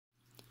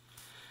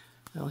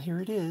Well,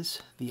 here it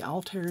is, the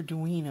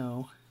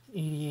Altair-duino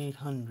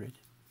 8800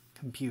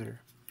 computer.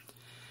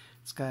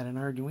 It's got an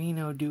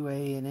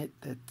Arduino-duino in it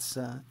that's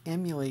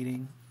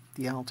emulating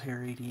the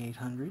Altair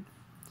 8800.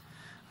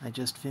 I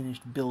just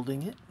finished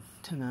building it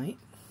tonight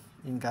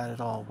and got it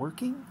all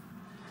working.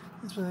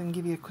 So I can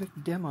give you a quick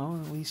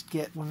demo, at least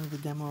get one of the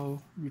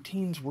demo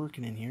routines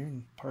working in here,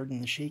 and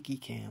pardon the shaky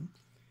cam.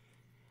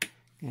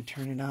 Gonna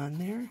turn it on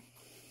there.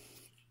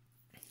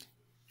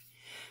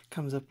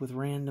 Comes up with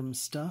random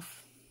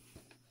stuff.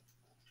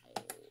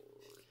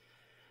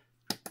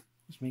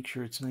 Just make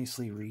sure it's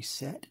nicely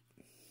reset.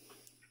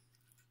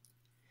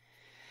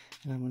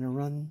 And I'm going to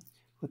run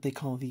what they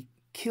call the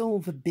kill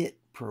the bit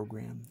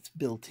program. It's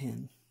built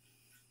in.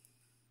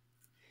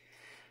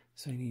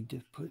 So I need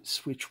to put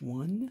switch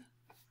 1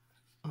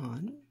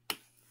 on,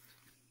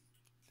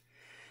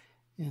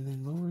 and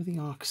then lower the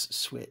aux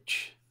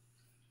switch.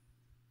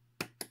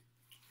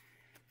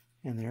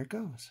 And there it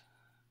goes.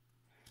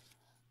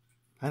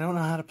 I don't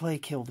know how to play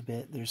kill the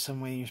bit. There's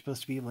some way you're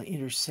supposed to be able to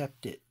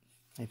intercept it.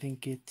 I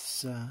think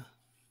it's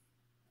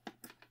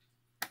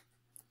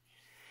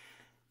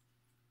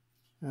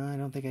I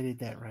don't think I did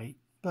that right,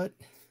 but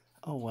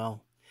oh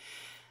well.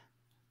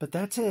 But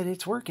that's it,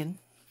 it's working.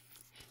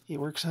 It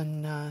works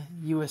on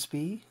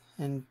USB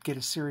and get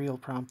a serial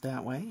prompt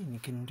that way, and you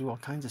can do all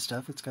kinds of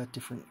stuff. It's got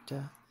different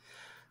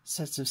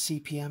sets of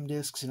CPM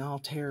disks and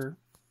Altair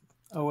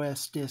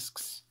OS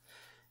disks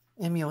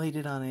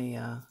emulated on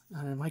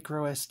a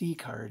micro SD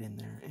card in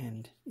there,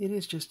 and it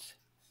is just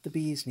the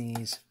bee's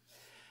knees.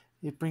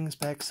 It brings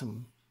back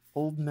some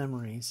old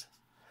memories.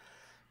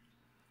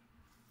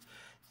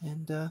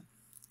 And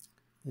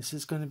this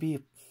is going to be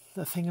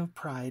a thing of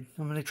pride.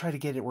 I'm going to try to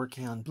get it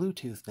working on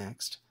Bluetooth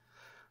next,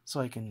 so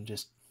I can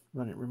just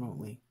run it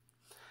remotely.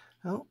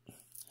 Well,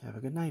 have a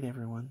good night,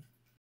 everyone.